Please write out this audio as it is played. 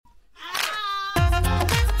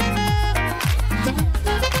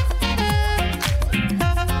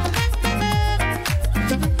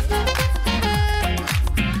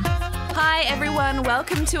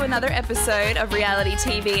welcome to another episode of Reality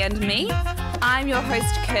TV and Me. I'm your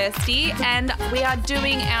host, Kirsty, and we are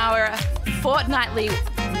doing our fortnightly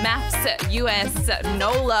MAFS US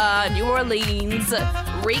NOLA New Orleans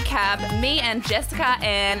recap. Me and Jessica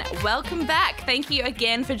Ann, welcome back. Thank you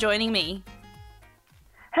again for joining me.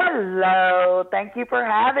 Hello. Thank you for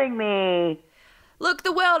having me. Look,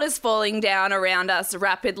 the world is falling down around us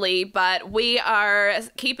rapidly, but we are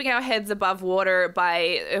keeping our heads above water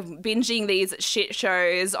by binging these shit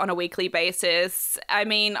shows on a weekly basis. I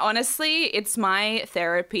mean, honestly, it's my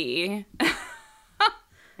therapy.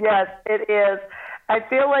 Yes, it is. I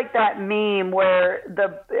feel like that meme where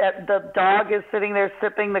the dog is sitting there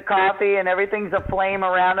sipping the coffee and everything's aflame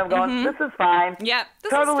around him going, This is fine. Yep,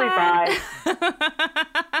 this totally is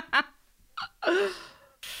fine.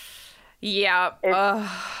 Yeah.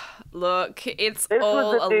 Look, it's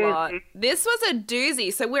all a lot. This was a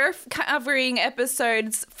doozy. So we're covering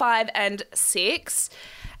episodes 5 and 6.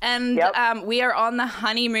 And we are on the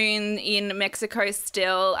honeymoon in Mexico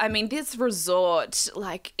still. I mean, this resort,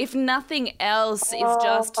 like, if nothing else, is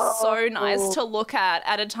just so nice to look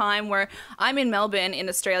at a time where I'm in Melbourne in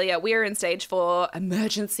Australia. We're in stage 4,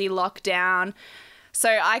 emergency lockdown. So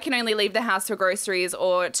I can only leave the house for groceries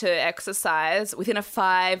or to exercise within a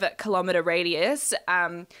 5-kilometre radius.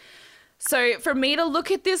 So for me to look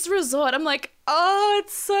at this resort, I'm like, oh,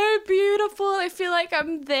 it's so beautiful. I feel like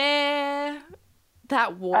I'm there.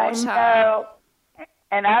 That water. I know.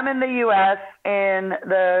 And I'm in the U.S. in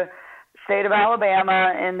the state of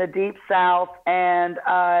Alabama in the deep south, and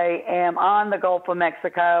I am on the Gulf of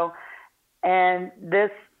Mexico. And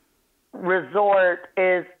this resort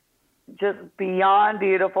is just beyond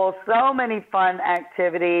beautiful. So many fun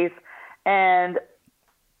activities. And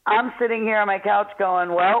I'm sitting here on my couch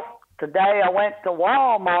going, well, today I went to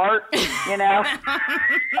Walmart, you know.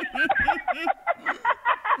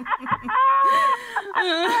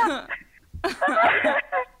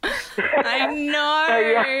 I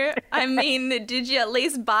know. I mean, did you at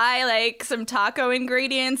least buy like some taco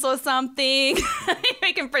ingredients or something?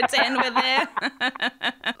 We can pretend we're there.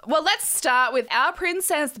 Well, let's start with our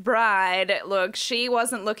Princess Bride. Look, she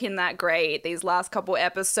wasn't looking that great these last couple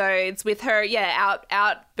episodes with her,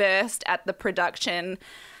 outburst at the production.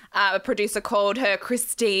 A producer called her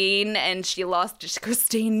Christine, and she lost to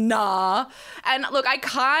Christina. And look, I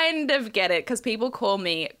kind of get it because people call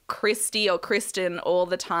me Christy or Kristen all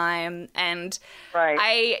the time, and right.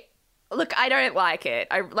 I don't like it.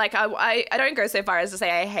 I don't go so far as to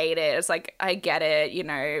say I hate it. It's like I get it, you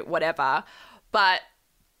know, whatever, but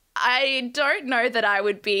I don't know that I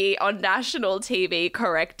would be on national TV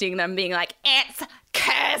correcting them, being like, it's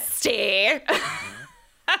Kirsty.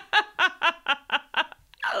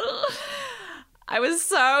 I was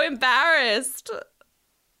so embarrassed.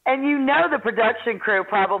 And you know the production crew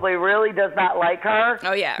probably really does not like her.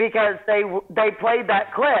 Oh, yeah. Because they played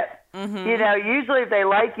that clip. Mm-hmm. You know, usually if they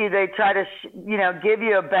like you, they try to, give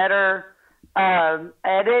you a better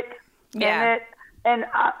edit in it. And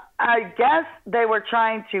I guess they were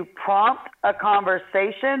trying to prompt a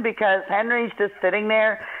conversation because Henry's just sitting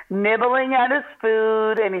there nibbling at his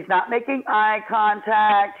food and he's not making eye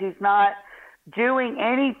contact. He's not doing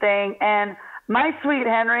anything. And my sweet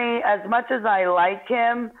Henry, as much as I like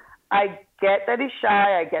him, I get that he's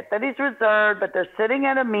shy, I get that he's reserved, but they're sitting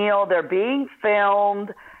at a meal, they're being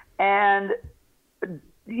filmed, and,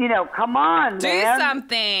 come on, do man. Do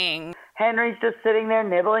something. Henry's just sitting there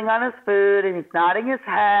nibbling on his food, and he's nodding his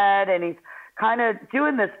head, and he's kind of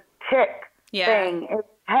doing this tick thing. His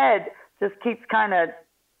head just keeps kind of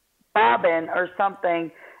bobbing or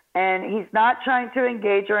something. And he's not trying to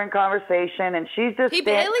engage her in conversation, and she's just... He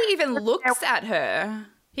barely even looks at her.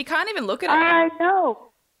 He can't even look at her. I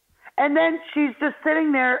know. And then she's just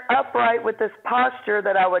sitting there upright with this posture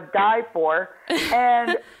that I would die for,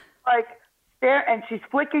 and and she's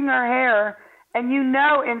flicking her hair, and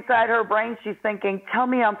inside her brain she's thinking, tell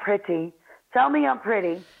me I'm pretty. Tell me I'm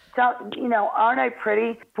pretty. Aren't I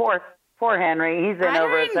pretty? Poor Henry. He's in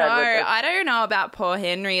over his head with it. I don't know about poor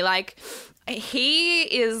Henry. Like... He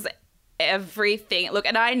is everything. Look,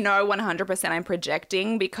 and I know 100% I'm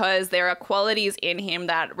projecting because there are qualities in him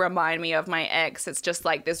that remind me of my ex. It's just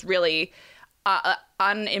like this really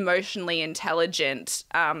unemotionally intelligent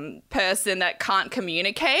person that can't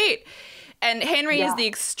communicate. And Henry is the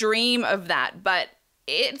extreme of that. But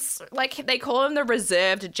it's like they call him the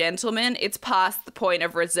reserved gentleman. It's past the point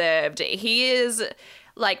of reserved. He is...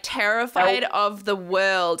 like terrified of the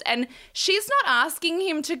world, and she's not asking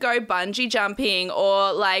him to go bungee jumping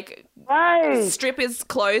or like strip his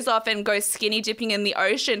clothes off and go skinny dipping in the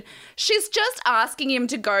ocean. She's just asking him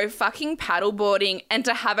to go fucking paddleboarding and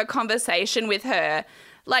to have a conversation with her.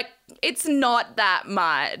 Like, it's not that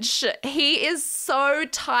much. He is so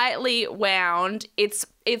tightly wound. It's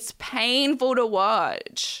painful to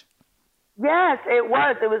watch. Yes, it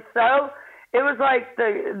was. It was like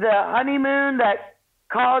the honeymoon that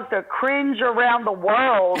caused a cringe around the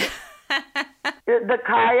world. the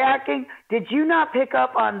kayaking. Did you not pick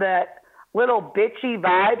up on that little bitchy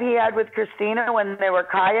vibe he had with Christina when they were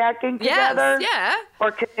kayaking together? Yes, yeah.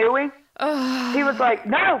 Or canoeing? He was like,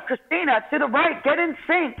 no, Christina, to the right, get in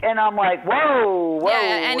sync. And I'm like, whoa.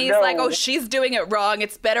 Yeah, and he's like, oh, she's doing it wrong.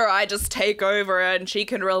 It's better I just take over and she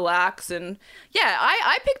can relax. And yeah,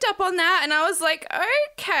 I picked up on that and I was like,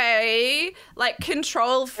 okay, like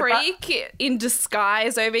control freak in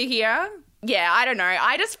disguise over here. Yeah, I don't know.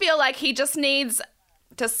 I just feel like he just needs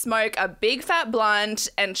to smoke a big fat blunt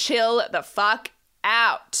and chill the fuck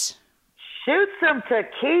out. Shoot some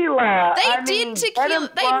tequila.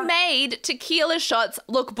 They made tequila shots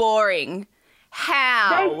look boring.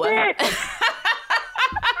 How? They did.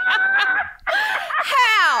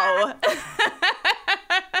 How?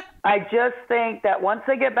 I just think that once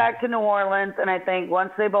they get back to New Orleans, and I think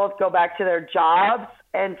once they both go back to their jobs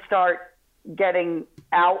and start getting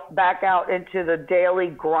back out into the daily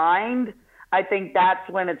grind, I think that's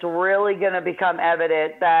when it's really going to become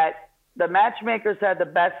evident that the matchmakers had the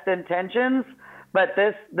best intentions, but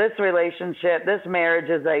this relationship, this marriage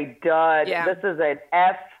is a dud. Yeah. This is an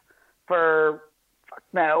F for fuck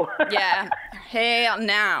no. Yeah, hell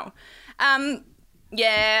no.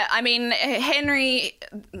 Yeah, I mean, Henry,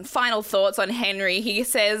 final thoughts on Henry. He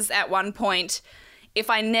says at one point, if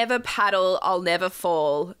I never paddle, I'll never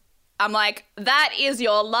fall. I'm like, that is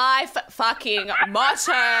your life fucking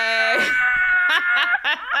motto.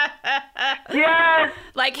 Yes.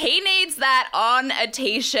 Like, he needs that on a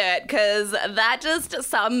t-shirt because that just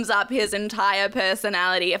sums up his entire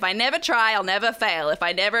personality. If I never try, I'll never fail. If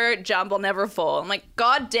I never jump, I'll never fall. I'm like,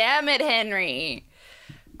 God damn it, Henry.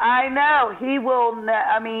 I know. He will.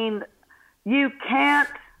 I mean, you can't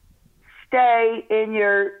stay in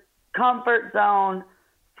your comfort zone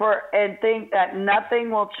and think that nothing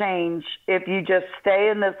will change if you just stay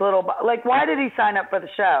in this little... Like, why did he sign up for the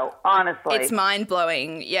show, honestly? It's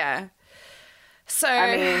mind-blowing, yeah. So,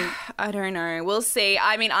 I don't know. We'll see.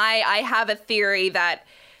 I mean, I have a theory that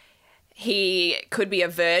he could be a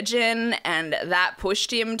virgin and that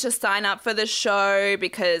pushed him to sign up for the show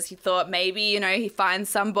because he thought maybe, you know, he finds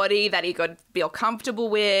somebody that he could feel comfortable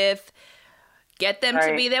with, get them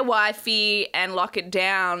to be their wifey and lock it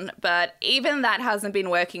down. But even that hasn't been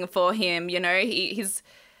working for him. You know,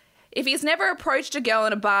 if he's never approached a girl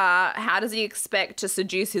in a bar, how does he expect to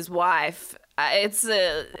seduce his wife? It's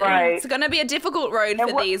going to be a difficult road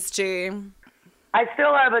for these two. I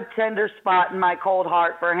still have a tender spot in my cold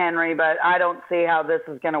heart for Henry, but I don't see how this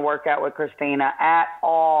is going to work out with Christina at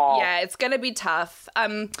all. Yeah, it's going to be tough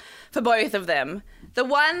for both of them. The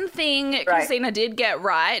one thing Christina did get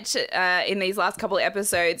right in these last couple of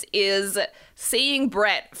episodes is seeing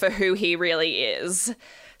Brett for who he really is.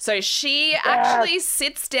 So she actually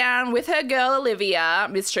sits down with her girl Olivia,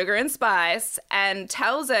 Miss Sugar and Spice, and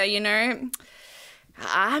tells her, you know,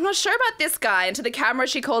 I'm not sure about this guy. And to the camera,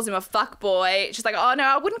 she calls him a fuckboy. She's like, oh, no,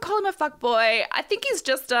 I wouldn't call him a fuckboy. I think he's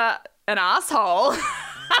just an asshole.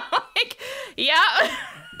 I'm like, yeah.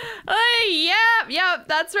 Yeah,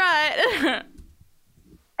 that's right.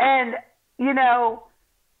 And, you know,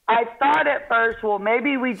 I thought at first, well,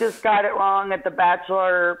 maybe we just got it wrong at the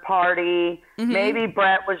bachelor party. Mm-hmm. Maybe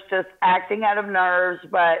Brett was just acting out of nerves.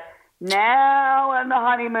 But now on the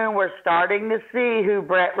honeymoon, we're starting to see who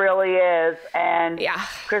Brett really is. And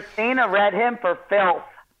Christina read him for filth.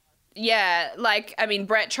 Yeah, like, I mean,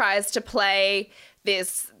 Brett tries to play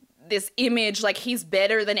this image like he's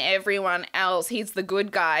better than everyone else. He's the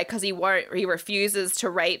good guy because he refuses to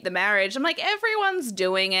rate the marriage. I'm like, everyone's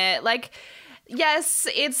doing it. Like, yes,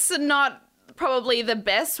 it's not probably the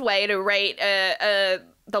best way to rate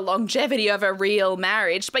the longevity of a real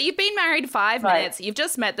marriage, but you've been married 5 minutes, you've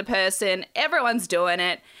just met the person, everyone's doing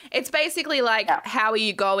it. It's basically like, how are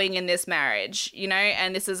you going in this marriage, you know?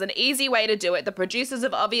 And this is an easy way to do it. The producers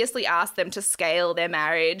have obviously asked them to scale their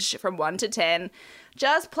marriage from 1 to 10.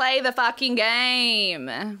 Just play the fucking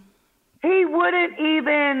game.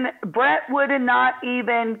 Brett would not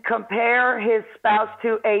even compare his spouse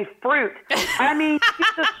to a fruit. I mean,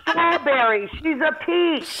 she's a strawberry. She's a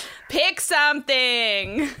peach. Pick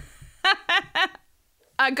something.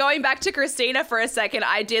 Going back to Christina for a second,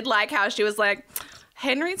 I did like how she was like,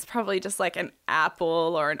 Henry's probably just like an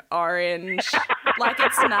apple or an orange. Like,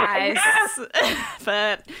 it's nice,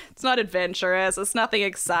 but it's not adventurous. It's nothing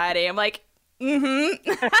exciting. I'm like,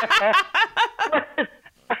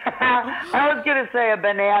 I was gonna say a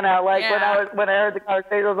banana. Like when I heard the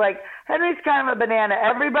conversation, I was like, Henry's kind of a banana.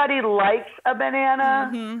 Everybody likes a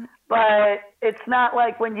banana, but it's not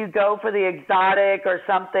like when you go for the exotic or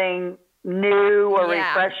something new or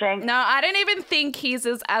refreshing. No, I don't even think he's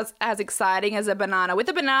as exciting as a banana. With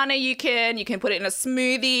a banana, you can put it in a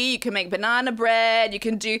smoothie, you can make banana bread, you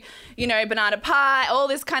can do, banana pie, all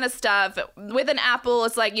this kind of stuff. With an apple,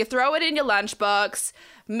 it's like you throw it in your lunchbox,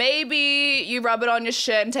 maybe you rub it on your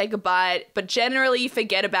shirt and take a bite, but generally you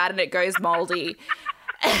forget about it and it goes moldy.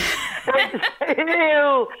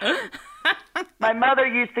 Ew. My mother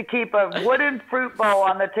used to keep a wooden fruit bowl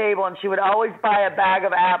on the table, and she would always buy a bag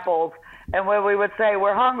of apples. And when we would say,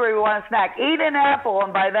 we're hungry, we want a snack, eat an apple.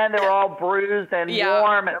 And by then they were all bruised and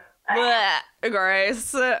warm. And blech,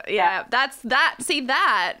 gross. Yeah, that's that. See,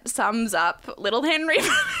 that sums up little Henry. And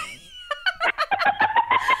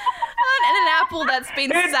an apple that's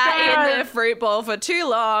been sat in the fruit bowl for too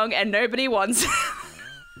long and nobody wants it.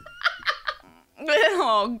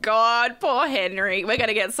 Oh, God, poor Henry. We're going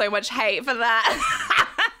to get so much hate for that.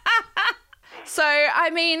 So, I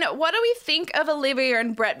mean, what do we think of Olivia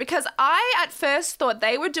and Brett? Because I, at first, thought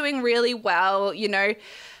they were doing really well,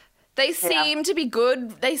 They seemed to be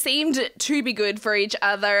good. They seemed to be good for each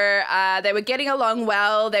other. They were getting along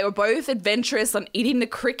well. They were both adventurous on eating the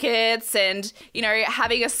crickets and,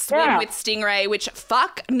 having a swim with Stingray, which,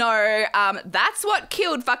 fuck no. That's what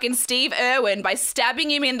killed fucking Steve Irwin by stabbing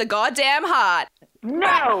him in the goddamn heart.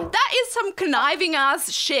 No. That is some conniving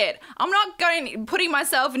ass shit. I'm not putting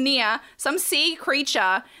myself near some sea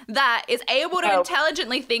creature that is able to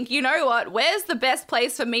intelligently think, you know what, where's the best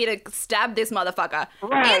place for me to stab this motherfucker?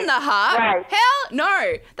 In the heart? Right. Hell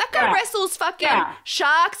no. That guy wrestles fucking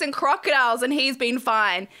sharks and crocodiles and he's been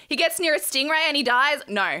fine. He gets near a stingray and he dies?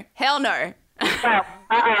 No. Hell no.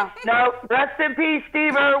 No. Rest in peace,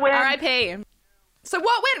 Steve Irwin. R.I.P. So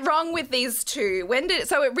what went wrong with these two?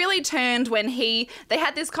 So it really turned when they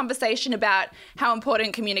had this conversation about how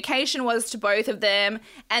important communication was to both of them.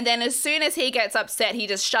 And then as soon as he gets upset, he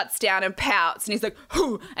just shuts down and pouts and he's like,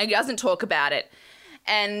 "Whoo," and he doesn't talk about it.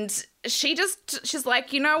 And she's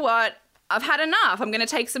like, you know what? I've had enough. I'm going to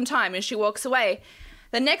take some time. And she walks away.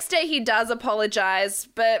 The next day he does apologize,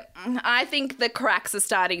 but I think the cracks are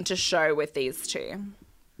starting to show with these two.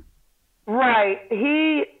 Right.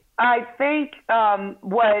 I think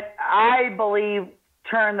what I believe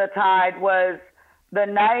turned the tide was the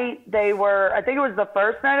night I think it was the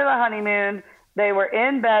first night of the honeymoon, they were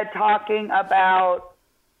in bed talking about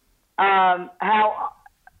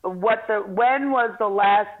when was the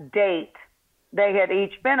last date they had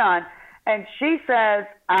each been on. And she says,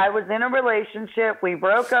 I was in a relationship. We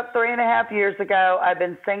broke up 3.5 years ago. I've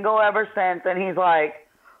been single ever since. And he's like,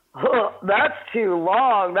 oh, that's too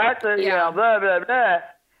long. That's blah, blah, blah.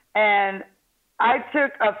 And I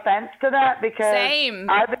took offense to that because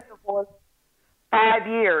I've been divorced 5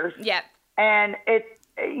 years. Yep. And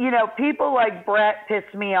people like Brett piss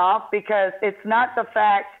me off because it's not the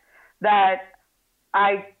fact that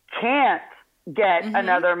I can't get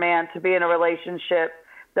another man to be in a relationship.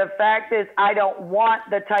 The fact is I don't want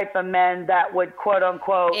the type of men that would quote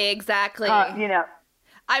unquote. Exactly.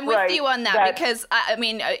 I'm with you on that because, I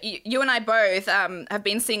mean, you and I both have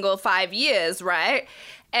been single 5 years, right?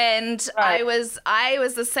 And I was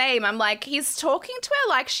the same. I'm like, he's talking to her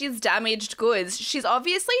like she's damaged goods. She's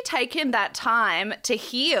obviously taken that time to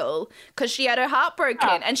heal because she had her heart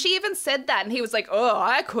broken. And she even said that. And he was like, oh,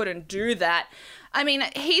 I couldn't do that. I mean,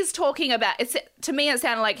 he's talking about, to me, it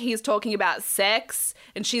sounded like he's talking about sex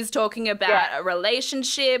and she's talking about a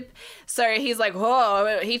relationship. So he's like,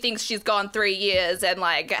 oh, he thinks she's gone 3 years and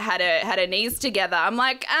like had her knees together. I'm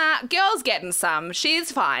like, girl's getting some.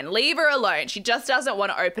 She's fine. Leave her alone. She just doesn't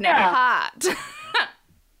want to open her heart.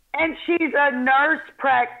 And she's a nurse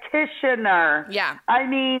practitioner. Yeah. I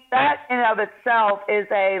mean, that in of itself is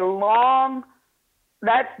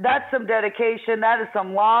that's some dedication. That is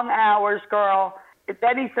some long hours, girl.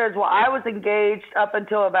 Then he says, well, I was engaged up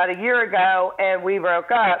until about a year ago and we broke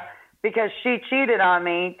up because she cheated on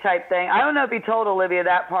me type thing. I don't know if he told Olivia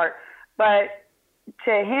that part, but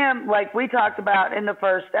to him, like we talked about in the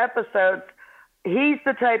first episodes, he's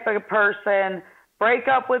the type of person, break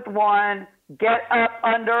up with one, get up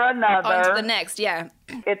under another. On to the next, yeah.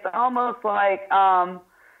 It's almost like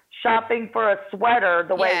shopping for a sweater,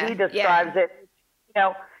 the way he describes it.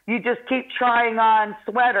 You just keep trying on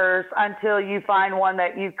sweaters until you find one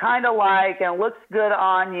that you kind of like and looks good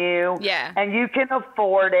on you. Yeah. And you can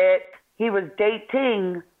afford it. He was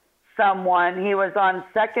dating someone. He was on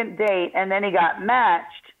second date and then he got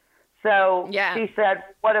matched. So she said,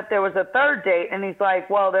 what if there was a third date? And he's like,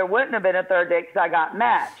 well, there wouldn't have been a third date because I got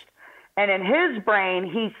matched. And in his brain,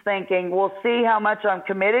 he's thinking, we'll see how much I'm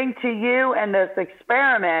committing to you and this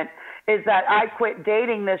experiment is that I quit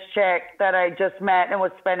dating this chick that I just met and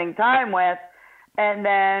was spending time with. And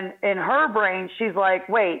then in her brain, she's like,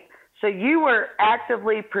 wait, so you were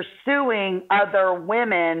actively pursuing other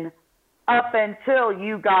women up until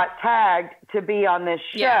you got tagged to be on this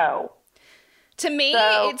show. Yeah. To me,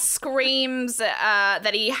 it screams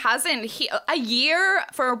that he hasn't... a year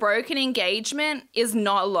for a broken engagement is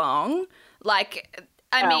not long. Like,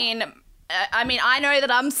 I mean, I know that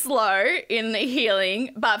I'm slow in the healing,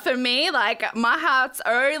 but for me, like, my heart's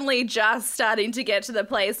only just starting to get to the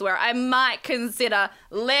place where I might consider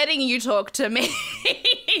letting you talk to me.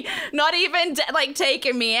 Not even, like,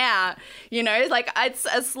 taking me out, you know? Like, it's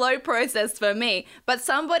a slow process for me. But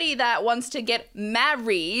somebody that wants to get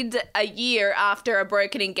married a year after a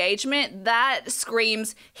broken engagement, that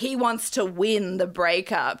screams he wants to win the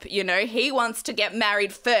breakup, you know? He wants to get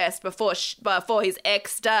married first before his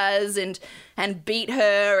ex does and beat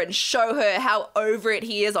her and show her how over it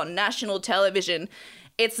he is on national television.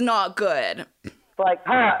 It's not good. Like,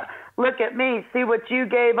 look at me. See what you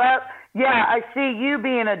gave up? Yeah, I see you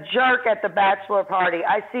being a jerk at the bachelor party.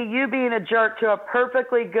 I see you being a jerk to a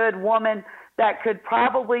perfectly good woman that could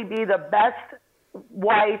probably be the best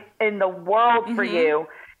wife in the world for you.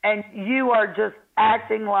 And you are just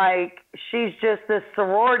acting like she's just this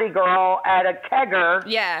sorority girl at a kegger.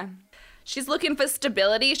 Yeah. She's looking for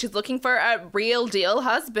stability. She's looking for a real deal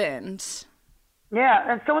husband.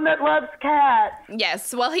 Yeah, and someone that loves cats.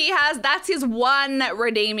 Yes, well, that's his one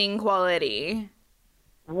redeeming quality.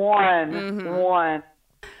 One.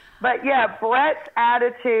 But yeah, Brett's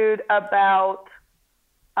attitude about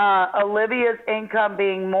Olivia's income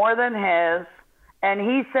being more than his, and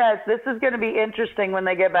he says this is going to be interesting when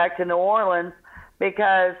they get back to New Orleans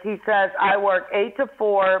because he says, I work 8 to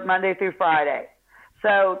 4 Monday through Friday.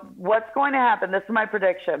 So what's going to happen, this is my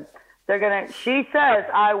prediction, she says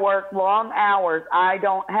I work long hours. I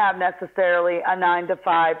don't have necessarily a 9 to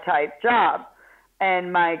 5 type job.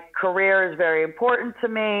 And my career is very important to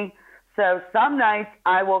me. So some nights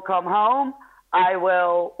I will come home, I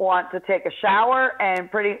will want to take a shower and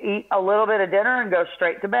eat a little bit of dinner and go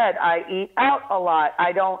straight to bed. I eat out a lot.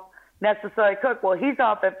 I don't necessarily cook. Well, he's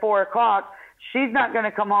up at 4 o'clock. She's not going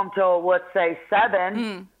to come home till, let's say,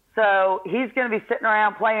 7. So he's going to be sitting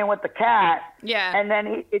around playing with the cat. Yeah. And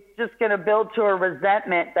then it's just going to build to a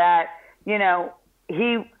resentment that, you know,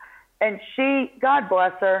 she, God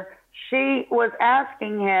bless her, she was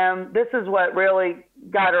asking him, this is what really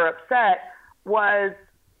got her upset, was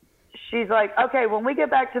she's like, okay, when we get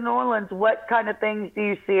back to New Orleans, what kind of things do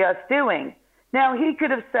you see us doing? Now, he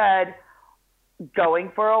could have said,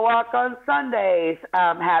 going for a walk on Sundays,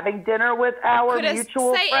 having dinner with our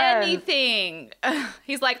mutual friends. Say anything.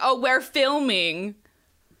 He's like, oh, we're filming.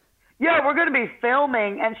 Yeah, we're going to be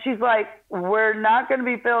filming. And she's like, we're not going to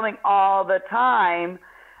be filming all the time.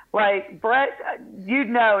 Like, Brett, you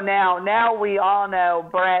know now we all know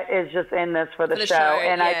Brett is just in this for the show.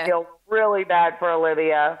 And yeah. I feel really bad for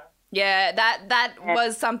Olivia. Yeah, that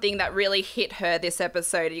was something that really hit her this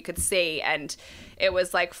episode, you could see. And it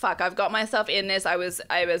was like, fuck, I've got myself in this. I was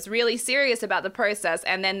really serious about the process.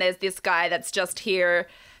 And then there's this guy that's just here,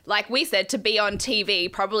 like we said, to be on TV,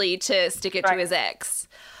 probably to stick it to his ex.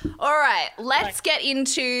 All right, let's get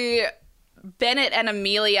into Bennett and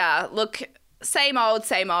Amelia. Look, same old.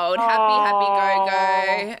 Happy, go.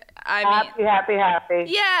 Happy.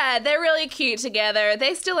 Yeah, they're really cute together.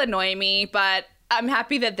 They still annoy me, but I'm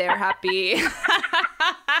happy that they're happy.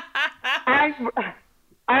 I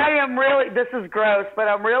am really, this is gross, but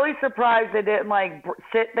I'm really surprised they didn't like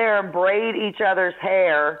sit there and braid each other's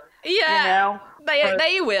hair. Yeah, you know?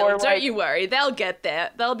 They will. Don't you worry. They'll get there.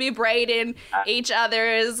 They'll be braiding each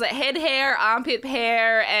other's head hair, armpit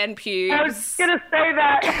hair, and pubes. I was going to say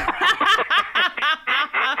that.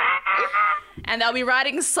 And they'll be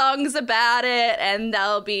writing songs about it, and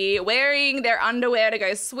they'll be wearing their underwear to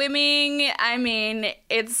go swimming. I mean,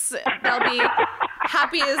 they'll be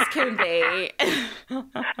happy as can be.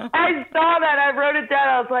 I saw that. I wrote it down.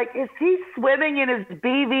 I was like, is he swimming in his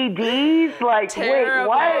BVDs? Like,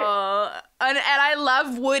 terrible. Wait, what? And I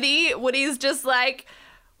love Woody. Woody's just like,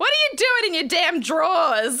 what are you doing in your damn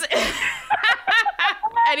drawers?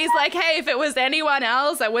 And he's like, hey, if it was anyone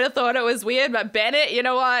else, I would have thought it was weird. But Bennett, you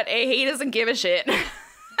know what? He doesn't give a shit.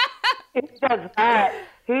 He does not.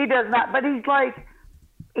 He does not. But he's like,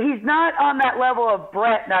 he's not on that level of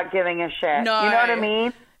Brett not giving a shit. No. You know what I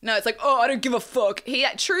mean? No, it's like, oh, I don't give a fuck. He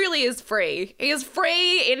truly is free. He is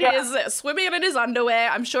free in his swimming in his underwear.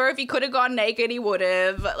 I'm sure if he could have gone naked, he would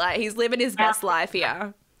have. Like, he's living his best life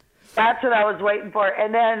here. That's what I was waiting for.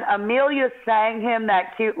 And then Amelia sang him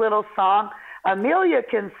that cute little song. Amelia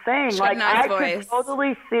can sing. Like, nice voice. Could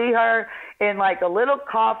totally see her in like a little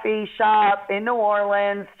coffee shop in New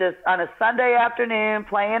Orleans, just on a Sunday afternoon,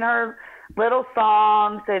 playing her little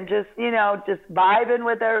songs and just, just vibing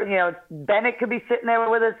with her. Bennett could be sitting there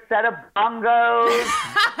with a set of bongos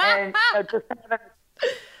and just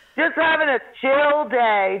having a chill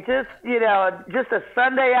day. Just a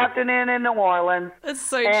Sunday afternoon in New Orleans. That's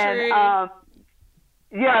so true.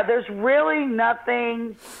 There's really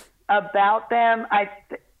nothing about them.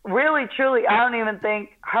 Really, truly, I don't even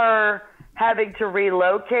think her having to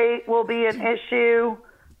relocate will be an issue.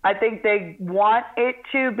 I think they want it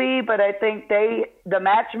to be, but I think the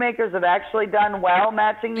matchmakers have actually done well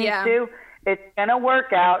matching these two. It's gonna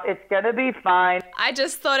work out. It's gonna be fine. I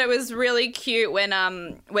just thought it was really cute when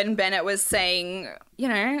Bennett was saying,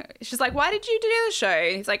 she's like, "Why did you do the show?"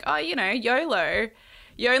 He's like, "Oh, YOLO.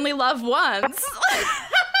 You only love once."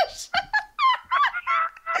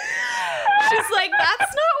 She's like, "That's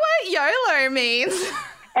not what YOLO means."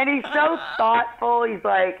 And he's so thoughtful. He's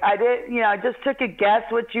like, I just took a guess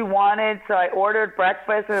what you wanted, so I ordered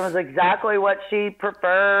breakfast, and it was exactly what she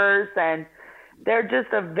prefers. And they're just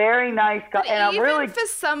a very nice guy. And I'm really for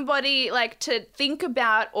somebody like to think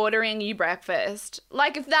about ordering you breakfast.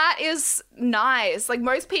 Like, if that is nice, like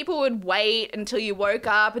most people would wait until you woke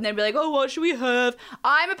up and then be like, "Oh, what should we have?"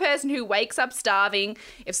 I'm a person who wakes up starving.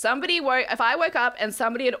 If I woke up and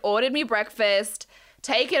somebody had ordered me breakfast,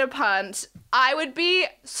 taken a punt, I would be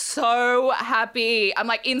so happy. I'm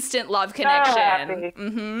like instant love connection. So happy.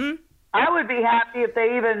 Mm-hmm. I would be happy if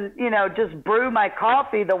they even, just brew my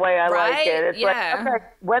coffee the way I like it. It's like, okay,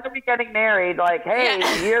 when are we getting married? Like, hey,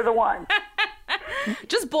 you're the one.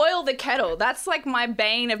 Just boil the kettle. That's like my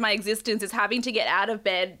bane of my existence, is having to get out of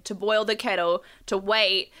bed to boil the kettle, to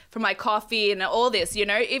wait for my coffee and all this,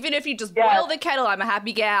 Even if you just boil the kettle, I'm a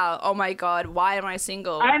happy gal. Oh my God, why am I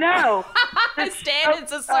single? I know. My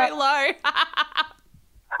standards are so low.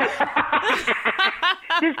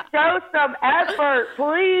 Just show some effort,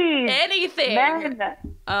 please. Anything. Men,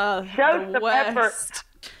 show some effort.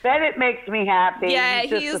 Bennett makes me happy. Yeah,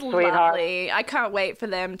 he is lovely. I can't wait for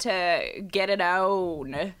them to get it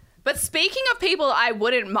on. But speaking of people I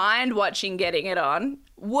wouldn't mind watching getting it on,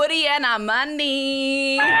 Woody and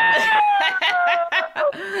Amani. That's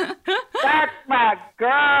my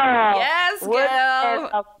girl. Yes, girl. Woody and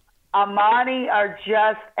Amani are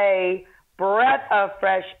just a breath of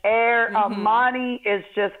fresh air. Mm-hmm. Amani is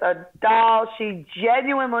just a doll. She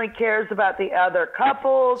genuinely cares about the other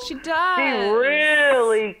couples. She does. She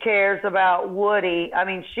really cares about Woody. I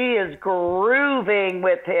mean, she is grooving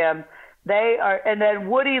with him. And then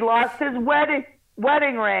Woody lost his wedding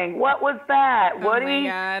ring. What was that? Woody, oh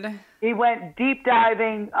my God. He went deep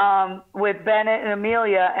diving with Bennett and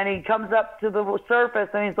Amelia, and he comes up to the surface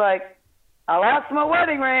and he's like, "I lost my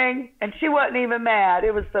wedding ring," and she wasn't even mad.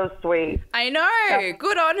 It was so sweet. I know.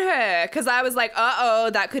 Good on her. Because I was like,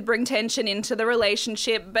 that could bring tension into the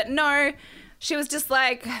relationship. But no, she was just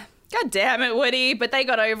like, "God damn it, Woody." But they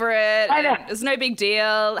got over it. It was no big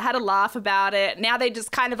deal. Had a laugh about it. Now they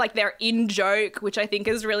just kind of like they're in joke, which I think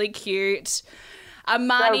is really cute.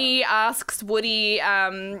 Amani asks Woody,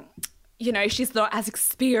 she's not as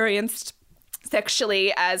experienced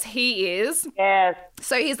sexually as he is. Yes.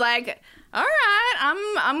 So he's like, "All right,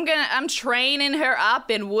 I'm training her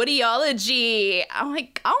up in Woodyology." I'm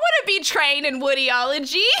like, I want to be trained in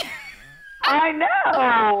Woodyology. I know.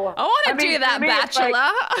 I want to do that,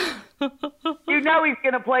 Bachelor. He's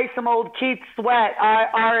going to play some old Keith Sweat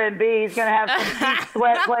R&B. He's going to have some Keith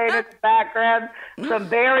Sweat playing in the background, some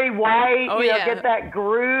Barry White, get that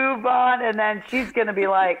groove on, and then she's going to be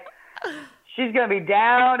like, she's going to be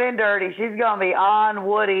down and dirty. She's going to be on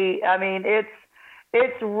Woody. I mean,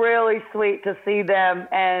 it's really sweet to see them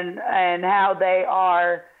and how they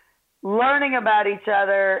are learning about each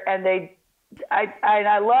other. And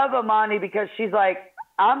I love Amani because she's like,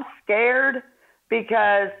 "I'm scared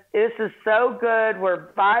because this is so good.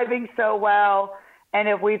 We're vibing so well. And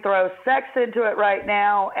if we throw sex into it right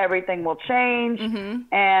now, everything will change."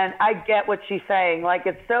 Mm-hmm. And I get what she's saying. Like,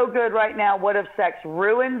 it's so good right now. What if sex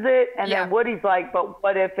ruins it? And then Woody's like, "But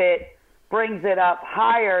what if it brings it up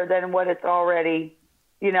higher than what it's already,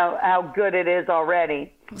 how good it is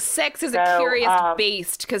already?" Sex is a curious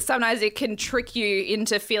beast, because sometimes it can trick you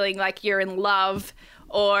into feeling like you're in love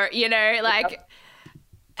or,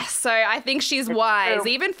 so I think she's wise,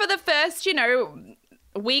 even for the first,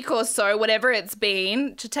 week or so, whatever it's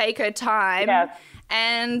been, to take her time. Yes.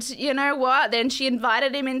 And you know what? Then she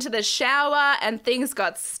invited him into the shower and things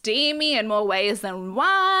got steamy in more ways than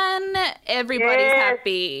one. Everybody's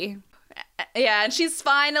happy. Yeah, and she's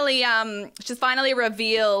finally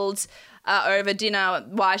revealed over dinner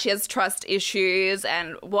why she has trust issues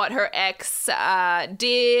and what her ex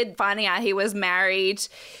did, finding out he was married,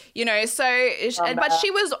 you know. So, but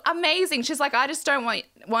she was amazing. She's like, I just don't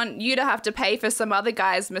want you to have to pay for some other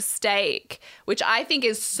guy's mistake, which I think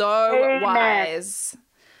is so wise.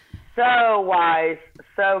 So wise,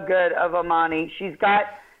 so good of Amani. She's got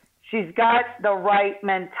the right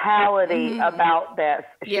mentality about this.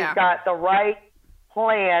 She's got the right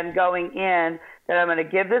plan going in, that I'm going to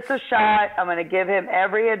give this a shot. I'm going to give him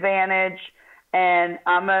every advantage, and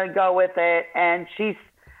I'm going to go with it. And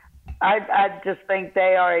I just think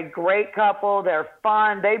they are a great couple. They're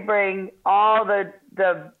fun. They bring all the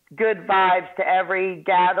good vibes to every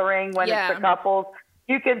gathering when it's the couples.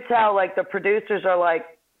 You can tell, like, the producers are like,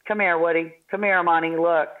 come here, Woody. Come here, Amani.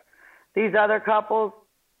 Look, these other couples,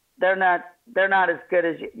 they're not as good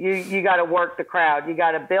as you. You got to work the crowd. You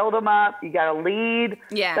got to build them up. You got to lead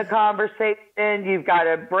the conversation. You've got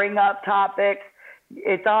to bring up topics.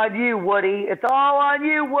 It's on you, Woody. It's all on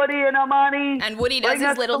you, Woody and Amani. And Woody does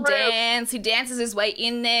his little dance. He dances his way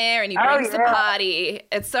in there and he brings the party.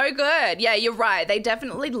 It's so good. Yeah, you're right. They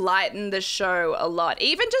definitely lighten the show a lot.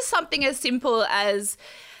 Even just something as simple as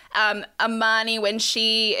Amani, when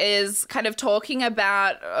she is kind of talking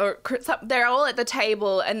about, or they're all at the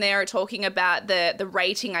table and they're talking about the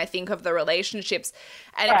rating, I think, of the relationships,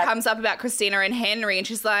 and it comes up about Christina and Henry, and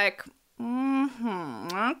she's like,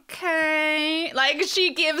 okay, like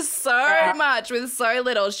she gives so much with so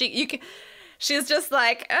little. She's just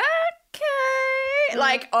like, okay,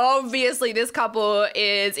 like obviously this couple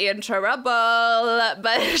is in trouble,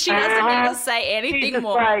 but she doesn't need to say anything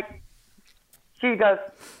more. Like, she goes,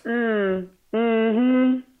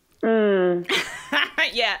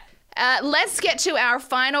 yeah. Let's get to our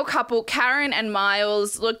final couple, Karen and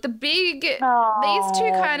Miles. Look, these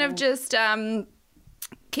two kind of just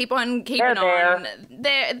keep on keeping on.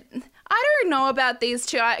 I don't know about these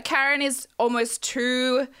two. Karen is almost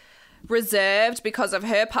too reserved because of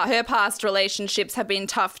her past relationships have been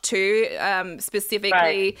tough too,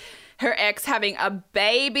 specifically her ex having a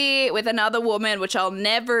baby with another woman, which I'll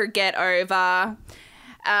never get over.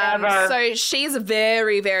 So she's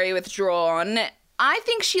very, very withdrawn. I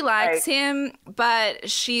think she likes him, but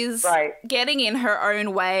she's getting in her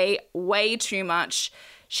own way too much.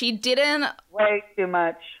 She didn't... Way too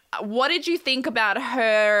much. What did you think about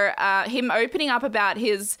him opening up about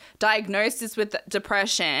his diagnosis with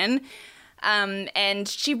depression? And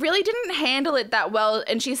she really didn't handle it that well.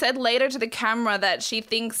 And she said later to the camera that she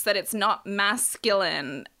thinks that it's not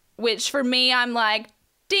masculine, which for me, I'm like,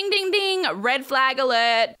 ding, ding, ding, red flag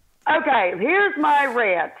alert. Okay, here's my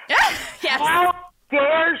rant. Yes. How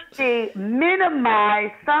dare she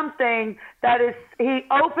minimize something that is, he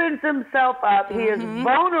opens himself up. He is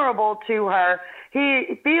vulnerable to her.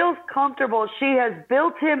 He feels comfortable. She has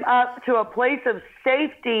built him up to a place of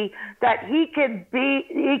safety that he can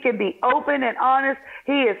be open and honest.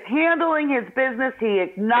 He is handling his business. He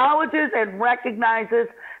acknowledges and recognizes,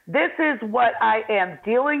 this is what I am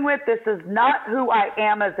dealing with. This is not who I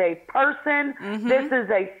am as a person. This is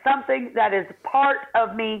something that is part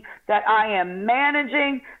of me that I am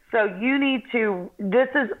managing. So this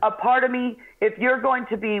is a part of me. If you're going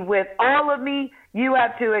to be with all of me, you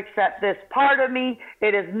have to accept this part of me.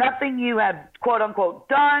 It is nothing you have, quote unquote,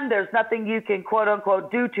 done. There's nothing you can, quote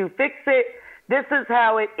unquote, do to fix it. This is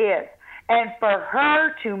how it is. And for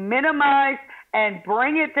her to minimize and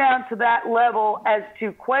bring it down to that level as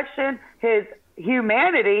to question his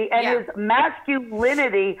humanity and his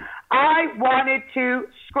masculinity, I wanted to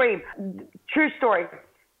scream. True story.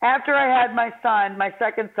 After I had my son, my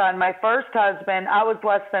second son, my first husband, I was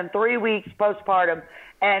less than 3 weeks postpartum.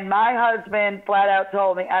 And my husband flat out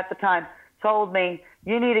told me,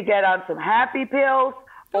 you need to get on some happy pills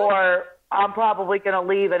or I'm probably going to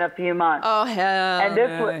leave in a few months. Oh, hell. And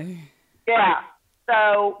this was,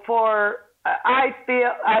 so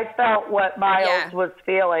I felt what Miles was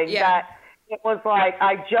feeling, that it was like,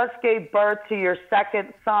 I just gave birth to your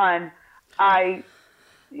second son. And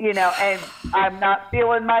I'm not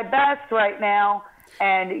feeling my best right now.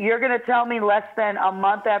 And you're going to tell me less than a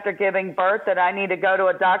month after giving birth that I need to go to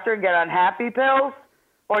a doctor and get on happy pills,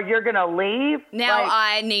 or you're going to leave? Now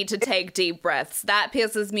I need to take deep breaths. That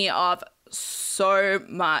pisses me off so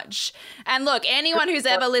much. And look, anyone who's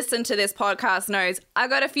ever listened to this podcast knows I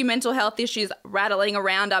got a few mental health issues rattling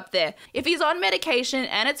around up there. If he's on medication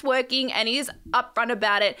and it's working and he's upfront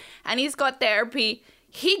about it and he's got therapy,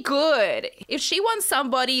 he good. If she wants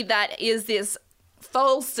somebody that is this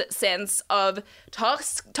false sense of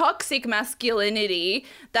toxic masculinity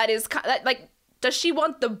that is like Does she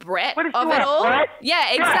want the Brett What does of she it want, all? Brett?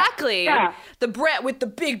 Yeah, exactly. Yeah. The Brett with the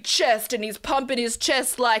big chest and he's pumping his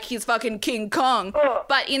chest like he's fucking King Kong.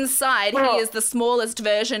 But inside he is the smallest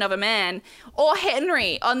version of a man. Or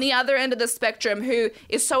Henry on the other end of the spectrum, who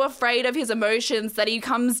is so afraid of his emotions that he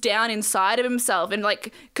comes down inside of himself and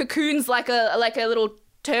like cocoons like a little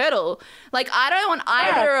turtle. Like, I don't want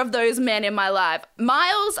either of those men in my life.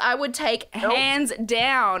 Miles, I would take hands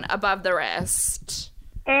down above the rest.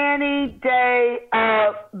 Any day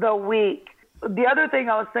of the week. The other thing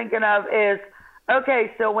I was thinking of is,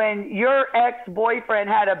 okay, so when your ex-boyfriend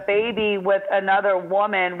had a baby with another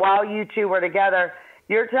woman while you two were together,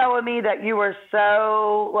 you're telling me that you were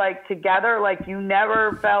so, like, together, like you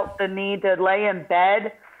never felt the need to lay in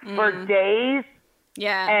bed for days?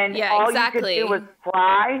 Yeah, and all exactly. you could do was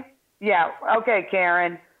cry? Yeah, okay,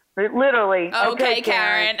 Karen. Literally. Okay,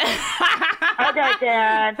 Karen. Okay,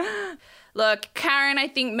 Karen. Look, Karen, I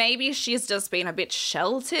think maybe she's just been a bit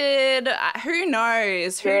sheltered. Who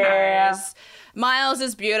knows? Who knows? Miles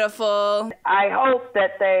is beautiful. I hope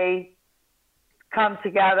that they come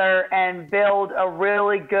together and build a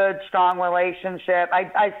really good, strong relationship.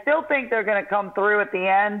 I still think they're going to come through at the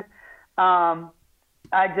end.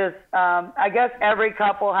 I guess every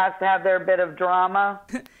couple has to have their bit of drama.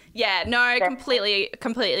 Yeah, no,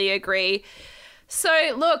 completely agree.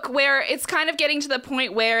 So, look, it's kind of getting to the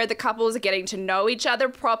point where the couples are getting to know each other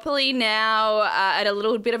properly now at a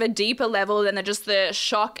little bit of a deeper level than just the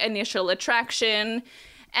shock initial attraction.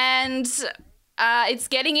 And it's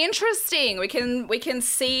getting interesting. We can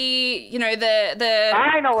see, you know, the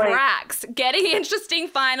finally. Cracks getting interesting.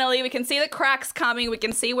 Finally, we can see the cracks coming. We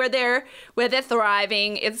can see where they're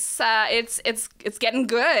thriving. It's getting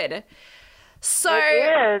good.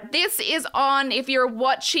 So this is on, if you're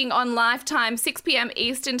watching on Lifetime, 6 p.m.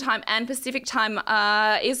 Eastern Time and Pacific Time.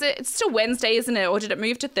 It's still Wednesday, isn't it? Or did it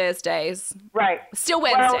move to Thursdays? Right. Still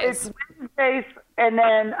Wednesdays. Well, it's Wednesdays, and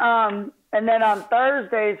then on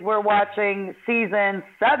Thursdays we're watching season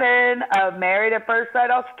 7 of Married at First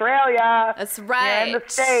Sight Australia. That's right. Here in the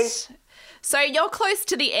States. So you're close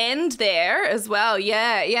to the end there as well.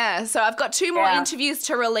 Yeah. So I've got 2 more interviews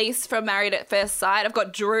to release from Married at First Sight. I've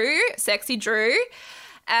got Drew, sexy Drew,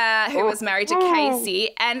 who was married to Casey,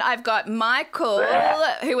 and I've got Michael,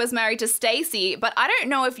 who was married to Stacey. But I don't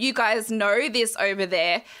know if you guys know this over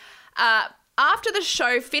there. After the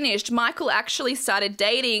show finished, Michael actually started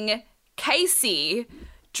dating Casey,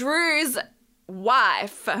 Drew's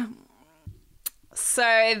wife.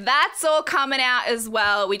 So that's all coming out as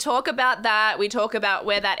well. We talk about that. We talk about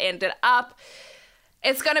where that ended up.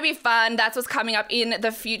 It's going to be fun. That's what's coming up in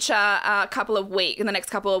the future in the next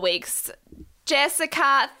couple of weeks.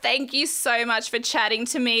 Jessica, thank you so much for chatting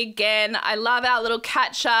to me again. I love our little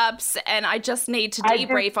catch-ups, and I just need to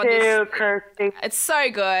debrief on this. Kirsty. It's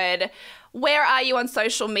so good. Where are you on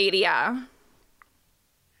social media?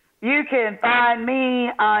 You can find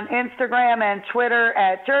me on Instagram and Twitter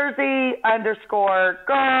at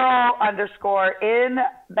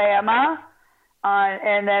Jersey_girl_in-Bama.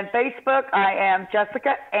 And then Facebook, I am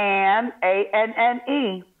Jessica Anne,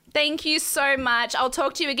 ANNE. Thank you so much. I'll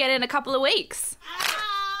talk to you again in a couple of weeks.